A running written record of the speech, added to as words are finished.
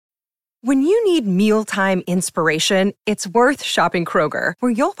When you need mealtime inspiration, it's worth shopping Kroger,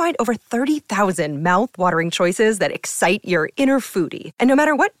 where you'll find over 30,000 mouth-watering choices that excite your inner foodie. And no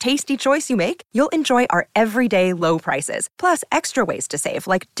matter what tasty choice you make, you'll enjoy our everyday low prices, plus extra ways to save,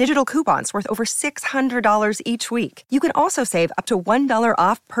 like digital coupons worth over $600 each week. You can also save up to $1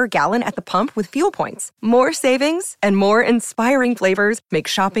 off per gallon at the pump with fuel points. More savings and more inspiring flavors make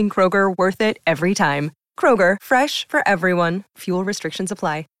shopping Kroger worth it every time. Kroger, fresh for everyone. Fuel restrictions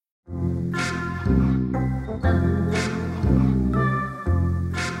apply.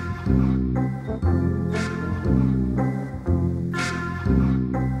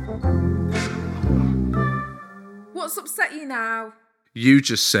 What's upset you now? You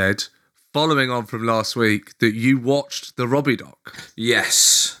just said, following on from last week, that you watched the Robbie doc.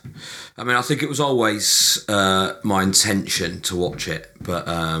 Yes. I mean, I think it was always my intention to watch it, but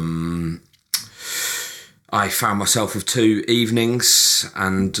I found myself with 2 evenings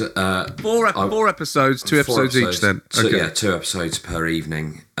and... four episodes, 2 episodes each then. Okay. Yeah, 2 episodes per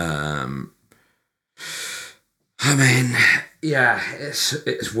evening. I mean, yeah,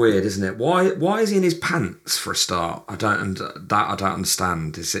 it's weird, isn't it? Why is he in his pants for a start? I don't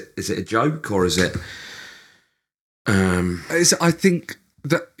understand. Is it a joke or is it? I think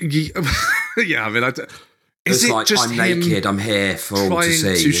that yeah. I mean, It's like, just I'm naked, I'm here for all to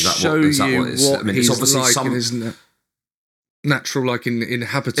see. Is that what it is? I mean, it's obviously like in his natural, like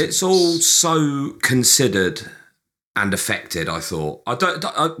inhabitants. It's all so considered and affected, I thought.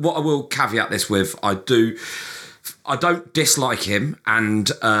 What I will caveat this with, I don't dislike him,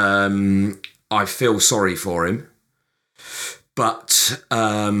 and I feel sorry for him. But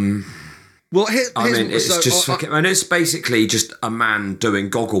it's basically just a man doing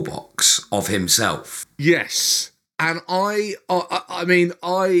Gogglebox of himself. Yes, and I mean,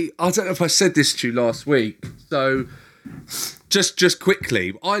 I don't know if I said this to you last week. So, just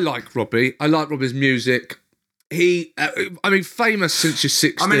quickly, I like Robbie. I like Robbie's music. Famous since you're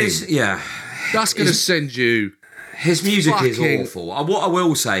 16. I mean, that's going to send you. His music is awful. What I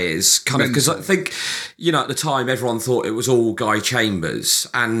will say is kind of, because I think, at the time everyone thought it was all Guy Chambers,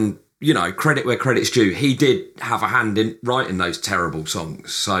 and credit where credit's due, he did have a hand in writing those terrible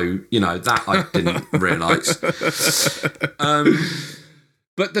songs. So that I didn't realise.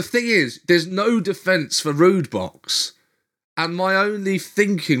 But the thing is, there's no defence for Rude Box, and my only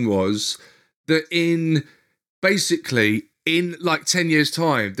thinking was that in like 10 years'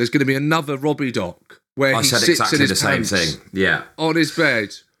 time, there's going to be another Robbie doc. Where he sits exactly in his same thing. Yeah, on his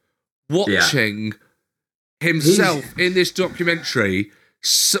bed, watching himself in this documentary,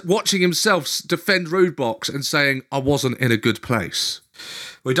 watching himself defend Rude Box and saying, "I wasn't in a good place."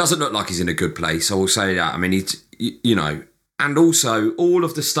 Well, he doesn't look like he's in a good place. I will say that. I mean, he's, and also all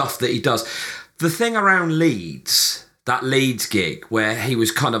of the stuff that he does. The thing around Leeds, that Leeds gig where he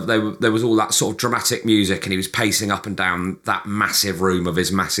was kind of there was all that sort of dramatic music, and he was pacing up and down that massive room of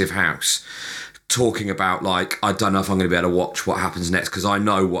his massive house, talking about, like, I don't know if I'm going to be able to watch what happens next because I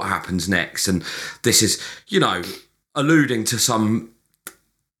know what happens next. And this is, alluding to some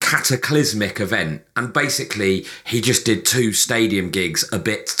cataclysmic event. And basically, he just did 2 stadium gigs a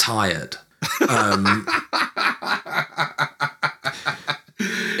bit tired.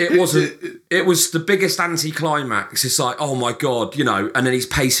 It was the biggest anticlimax. It's like, oh my God, and then he's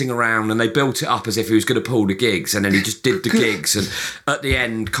pacing around, and they built it up as if he was going to pull the gigs, and then he just did the gigs. And at the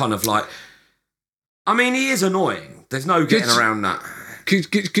end, kind of like, I mean, he is annoying. There's no getting around that.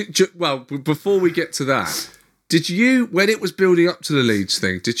 Well, before we get to that, did you, when it was building up to the Leeds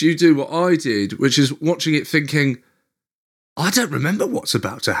thing, did you do what I did, which is watching it thinking, I don't remember what's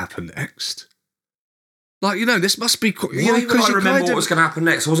about to happen next? Like, this must be... Why would I remember what was going to happen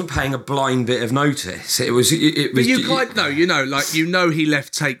next? I wasn't paying a blind bit of notice. It was... But you kind of he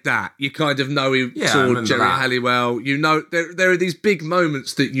left Take That. You kind of know he saw Jerry Halliwell. There are these big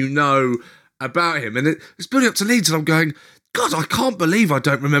moments that about him, and it's building up to Leeds, and I'm going, God, I can't believe I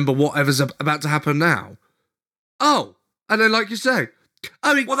don't remember whatever's about to happen now. Oh, and then, like you say,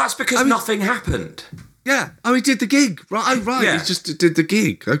 well, that's because nothing happened. Yeah. Oh, he did the gig, right? Oh, right. Yeah. He just did the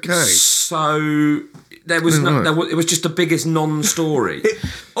gig. Okay. So there was it was just the biggest non-story.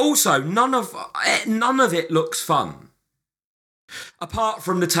 Also, none of it looks fun, apart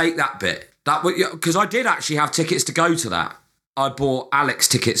from the Take That bit. That because I did actually have tickets to go to that. I bought Alex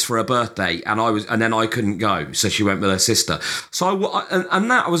tickets for her birthday, and then I couldn't go, so she went with her sister. So I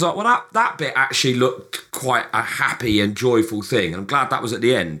was like, well, that bit actually looked quite a happy and joyful thing, and I'm glad that was at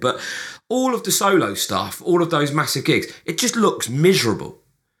the end. But all of the solo stuff, all of those massive gigs, it just looks miserable.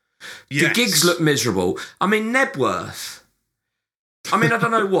 Yes. The gigs look miserable. I mean, Nebworth. I mean, I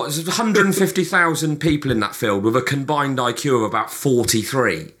don't know what. There's 150,000 people in that field with a combined IQ of about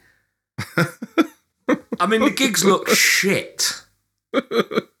 43. I mean, the gigs look shit. What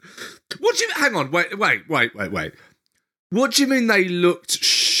do you... Hang on, wait. What do you mean they looked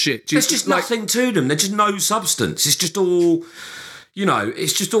shit? There's just nothing to them. There's just no substance. It's just all...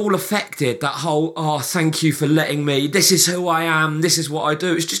 it's just all affected, that whole, thank you for letting me, this is who I am, this is what I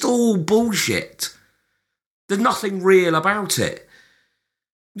do. It's just all bullshit. There's nothing real about it.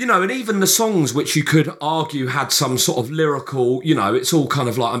 And even the songs which you could argue had some sort of lyrical, it's all kind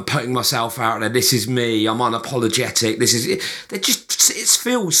of like, I'm putting myself out there, this is me, I'm unapologetic, this is it. It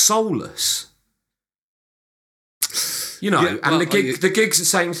feels soulless. The gig's the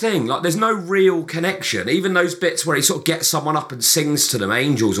same thing. Like, there's no real connection. Even those bits where he sort of gets someone up and sings to them,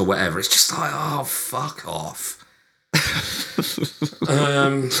 angels or whatever, it's just like, oh, fuck off.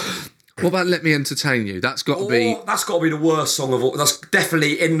 What about Let Me Entertain You? That's got to be... That's got to be the worst song of all... That's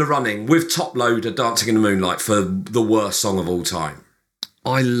definitely in the running with Top Loader, Dancing in the Moonlight, for the worst song of all time.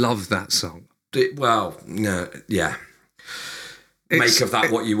 I love that song. Yeah. Make of that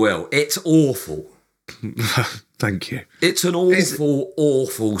what you will. It's awful. Thank you. It's an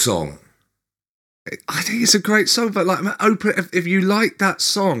awful song. I think it's a great song, but open if you like that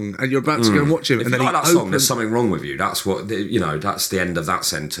song and you're about to go and watch it, if and you then like that song, there's something wrong with you. That's what that's the end of that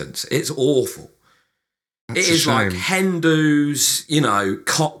sentence. It's awful. It is like hen do's,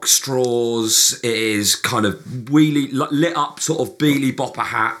 cock straws. It is kind of lit up sort of Beely Bopper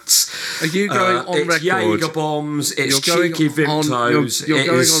hats. Are you going on it's record? Jaeger bombs. It's cheeky Vimtos. You're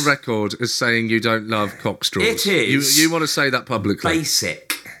going on record as saying you don't love cock straws. It is. You want to say that publicly? Basic.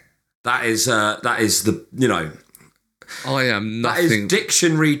 That is the I am nothing. That is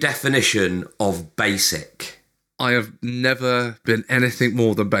dictionary definition of basic. I have never been anything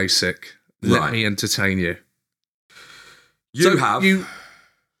more than basic. Let me entertain you. You have.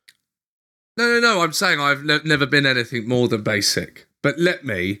 No. I'm saying I've never been anything more than basic. But let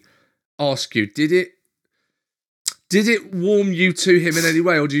me ask you: Did it warm you to him in any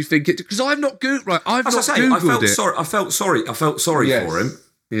way, or do you think it? Because I've not googled. Right, I've not googled it. I felt sorry for him.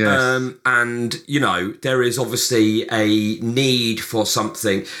 Yes. And there is obviously a need for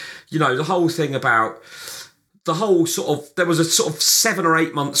something. The whole thing about the whole sort of, there was a sort of 7 or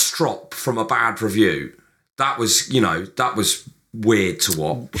 8 month strop from a bad review. That was, that was weird to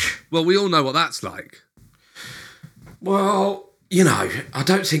watch. Well, we all know what that's like. Well, I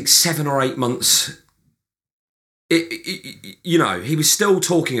don't think 7 or 8 months. He was still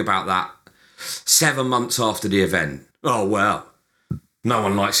talking about that 7 months after the event. Oh, well, no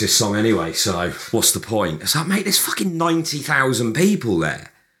one likes this song anyway, so what's the point? It's like, mate, there's fucking 90,000 people there.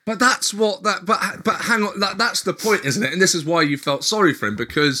 But that's what that. But hang on, that's the point, isn't it? And this is why you felt sorry for him,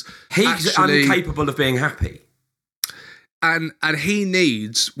 because he's incapable of being happy, and he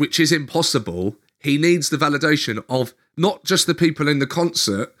needs, which is impossible. He needs the validation of not just the people in the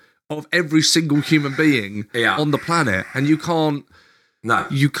concert, of every single human being on the planet, and you can't. No,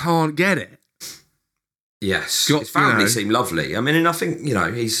 you can't get it. Yes, his family seem lovely. I mean, and I think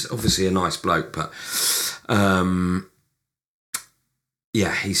he's obviously a nice bloke, but.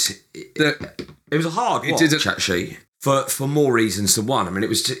 Yeah, it was a hard watch, actually, for more reasons than one. I mean, it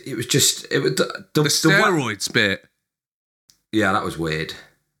was the steroids bit. Yeah, that was weird.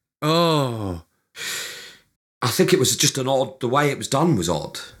 Oh, I think it was just the way it was done was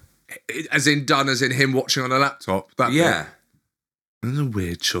odd. As in him watching on a laptop. That yeah. Bit. It was a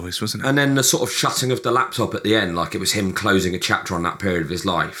weird choice, wasn't it? And then the sort of shutting of the laptop at the end, like it was him closing a chapter on that period of his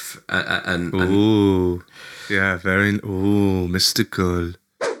life. Ooh. Yeah, very mystical.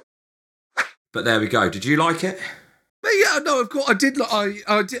 But there we go. Did you like it? Yeah, no, of course I did.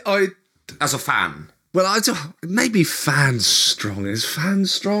 I as a fan. Well, maybe fan strong. Is fan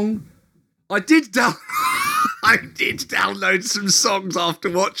strong? I did download some songs after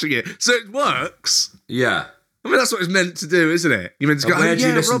watching it, so it works. Yeah, I mean that's what it's meant to do, isn't it? You're meant to go. Where do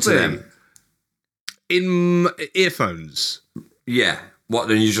you listen to them? In earphones. Yeah. What?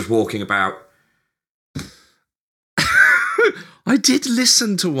 Then you're just walking about. I did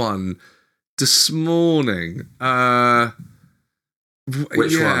listen to one this morning.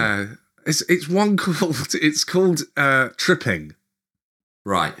 Which one? It's one called Tripping.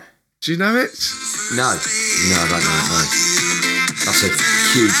 Right. Do you know it? No, I don't know it. No. That's a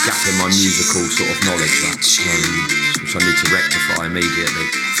huge gap in my musical sort of knowledge, which I need to rectify immediately.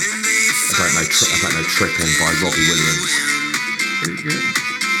 I don't know Tripping by Robbie Williams.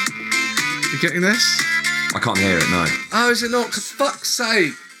 You getting this? I can't hear it, no. Oh, is it not? For fuck's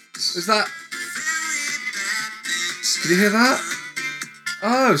sake. Is that... Can you hear that?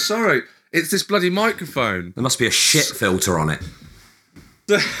 Oh, sorry. It's this bloody microphone. There must be a shit filter on it.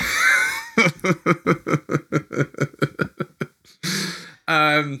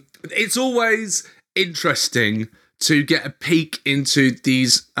 It's always interesting to get a peek into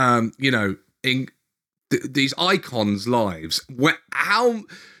these, these icons' lives. How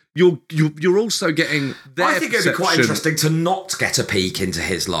you're also getting their I think it'd be quite perception. interesting to not get a peek into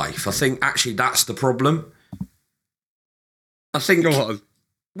his life. I think actually that's the problem. I think. Go on.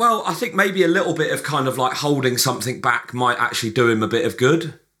 Well, I think maybe a little bit of kind of like holding something back might actually do him a bit of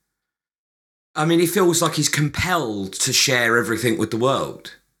good. I mean, he feels like he's compelled to share everything with the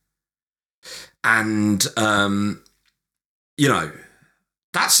world. And,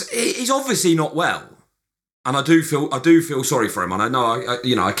 he's obviously not well. And I do feel sorry for him. And I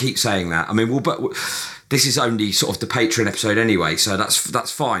know, I keep saying that. I mean, this is only sort of the Patreon episode anyway, so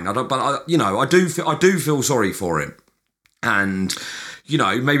that's fine. I do feel sorry for him. And,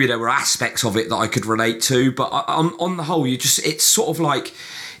 maybe there were aspects of it that I could relate to, but on the whole, it's sort of like,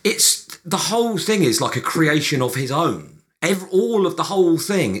 the whole thing is like a creation of his own. All of the whole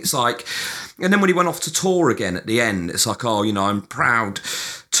thing, it's like, and then when he went off to tour again at the end, it's like, I'm proud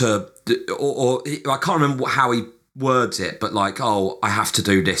to, or I can't remember how he words it, but like, I have to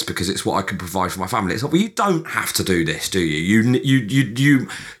do this because it's what I can provide for my family. It's like, well, you don't have to do this, do you?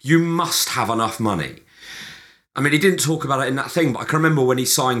 You must have enough money. I mean, he didn't talk about it in that thing, but I can remember when he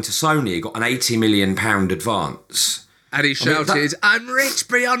signed to Sony, he got an £80 million advance. And he shouted, I'm rich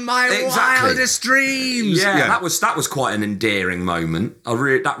beyond my wildest dreams. Yeah, that was quite an endearing moment.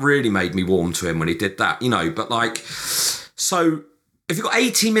 That really made me warm to him when he did that, but like, so if you've got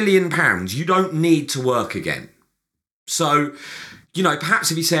 £80 million, you don't need to work again. So,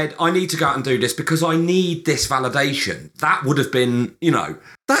 perhaps if he said, I need to go out and do this because I need this validation, that would have been,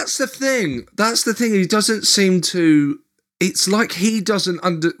 That's the thing. He doesn't seem to, it's like he doesn't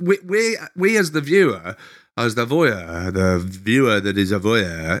we as the viewer, as the voyeur, the viewer that is a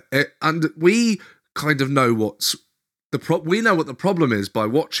voyeur, and we kind of know we know what the problem is by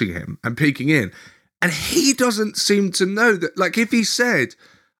watching him and peeking in. And he doesn't seem to know that, like, if he said,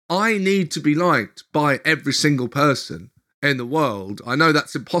 I need to be liked by every single person in the world, I know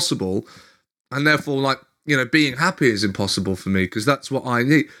that's impossible, and therefore, like, being happy is impossible for me because that's what I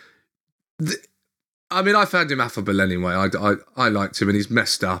need. I mean, I found him affable anyway. I liked him, and he's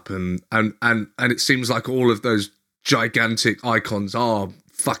messed up, and it seems like all of those gigantic icons are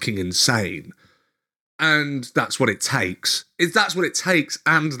fucking insane, and that's what it takes. That's what it takes,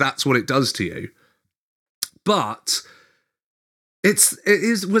 and that's what it does to you. But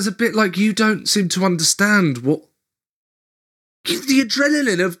it was a bit like you don't seem to understand what the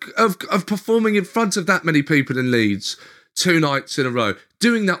adrenaline of performing in front of that many people in Leeds 2 nights in a row,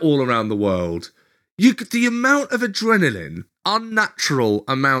 doing that all around the world. The amount of adrenaline, unnatural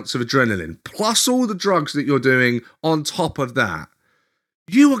amounts of adrenaline, plus all the drugs that you're doing on top of that,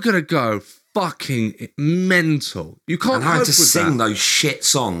 you are going to go fucking mental. You can't and having to that. sing those shit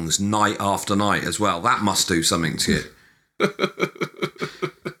songs night after night as well. That must do something to you.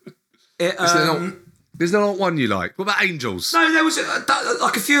 Is there not one you like? What about Angels? No, there was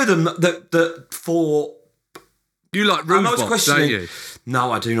like a few of them that for... You like Rude Box, don't you?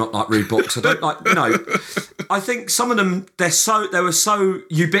 No, I do not like Rude Box. I don't like, I think some of them, they were so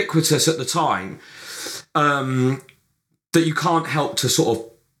ubiquitous at the time that you can't help to sort of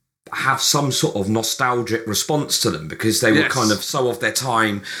have some sort of nostalgic response to them because they were kind of so of their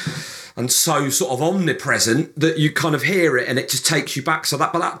time and so sort of omnipresent that you kind of hear it and it just takes you back.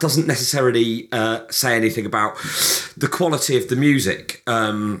 But that doesn't necessarily say anything about the quality of the music.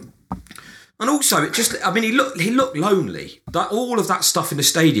 And also, it just, I mean, he looked lonely. Like, all of that stuff in the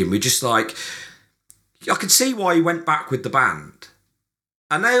stadium, we just like, I could see why he went back with the band.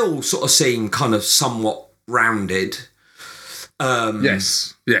 And they all sort of seem kind of somewhat rounded.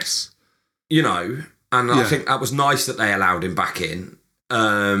 Yes. And I think that was nice that they allowed him back in.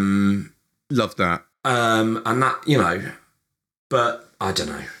 Love that. And that, but I don't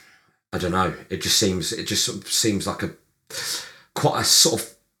know. It just seems like quite a sort of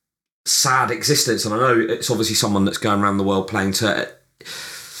sad existence, and I know it's obviously someone that's going around the world playing to,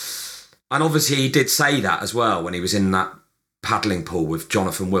 and obviously he did say that as well when he was in that paddling pool with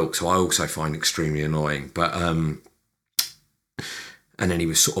Jonathan Wilkes, who I also find extremely annoying, but and then he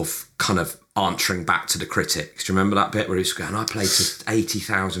was sort of kind of answering back to the critics. Do you remember that bit where he was going, I played to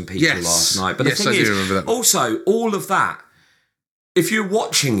 80,000 people last night? But the thing is, also, all of that, if you're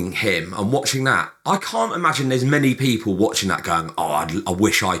watching him and watching that, I can't imagine there's many people watching that going, I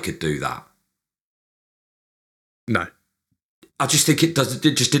wish I could do that. No. I just think it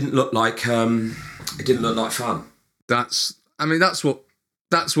just didn't look like fun. That's what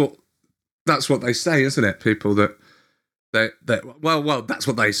they say, isn't it? People that well, that's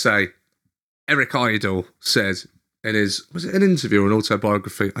what they say. Eric Idle says was it an interview or an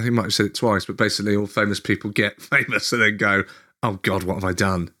autobiography? I think he might have said it twice, but basically all famous people get famous and then go, oh God, what have I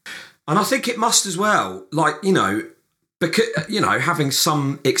done? And I think it must as well, like, because, having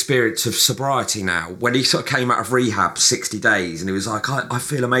some experience of sobriety now, when he sort of came out of rehab 60 days and he was like, I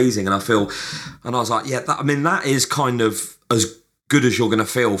feel amazing and I was like, yeah, that is kind of as good as you're going to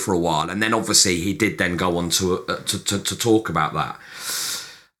feel for a while. And then obviously he did then go on to talk about that.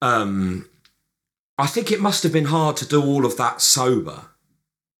 I think it must have been hard to do all of that sober.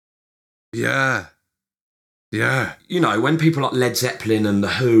 Yeah. Yeah. When people like Led Zeppelin and The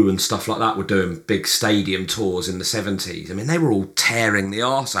Who and stuff like that were doing big stadium tours in the 70s, I mean, they were all tearing the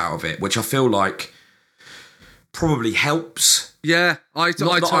arse out of it, which I feel like probably helps. Yeah, I've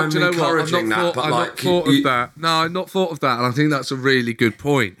not thought of that. No, I've not thought of that, and I think that's a really good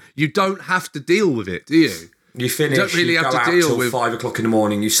point. You don't have to deal with it, do you? You finish, you don't really have to deal till with 5 o'clock in the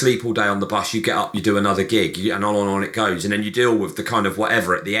morning, you sleep all day on the bus, you get up, you do another gig, and on it goes, and then you deal with the kind of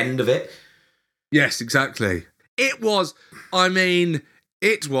whatever at the end of it. Yes, exactly. It was a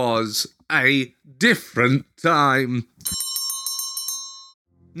different time.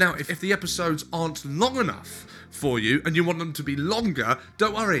 Now, if the episodes aren't long enough for you and you want them to be longer,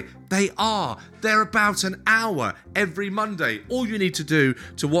 don't worry, they are. They're about an hour every Monday. All you need to do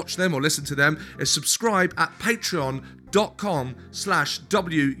to watch them or listen to them is subscribe at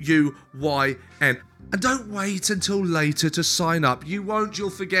patreon.com/WUYN. And don't wait until later to sign up. You won't, you'll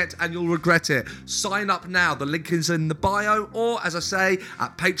forget, and you'll regret it. Sign up now. The link is in the bio, or, as I say,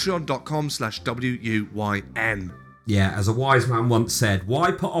 at patreon.com/WUYN. Yeah, as a wise man once said,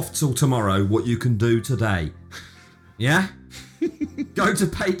 why put off till tomorrow what you can do today? Yeah? Go to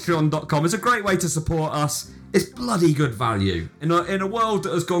patreon.com. It's a great way to support us. It's bloody good value. In a world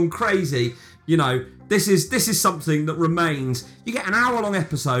that has gone crazy, this is something that remains. You get an hour-long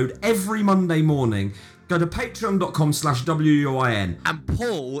episode every Monday morning. Go to patreon.com/WUYN. And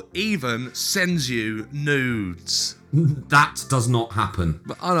Paul even sends you nudes. That does not happen.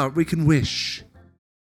 But I know, we can wish.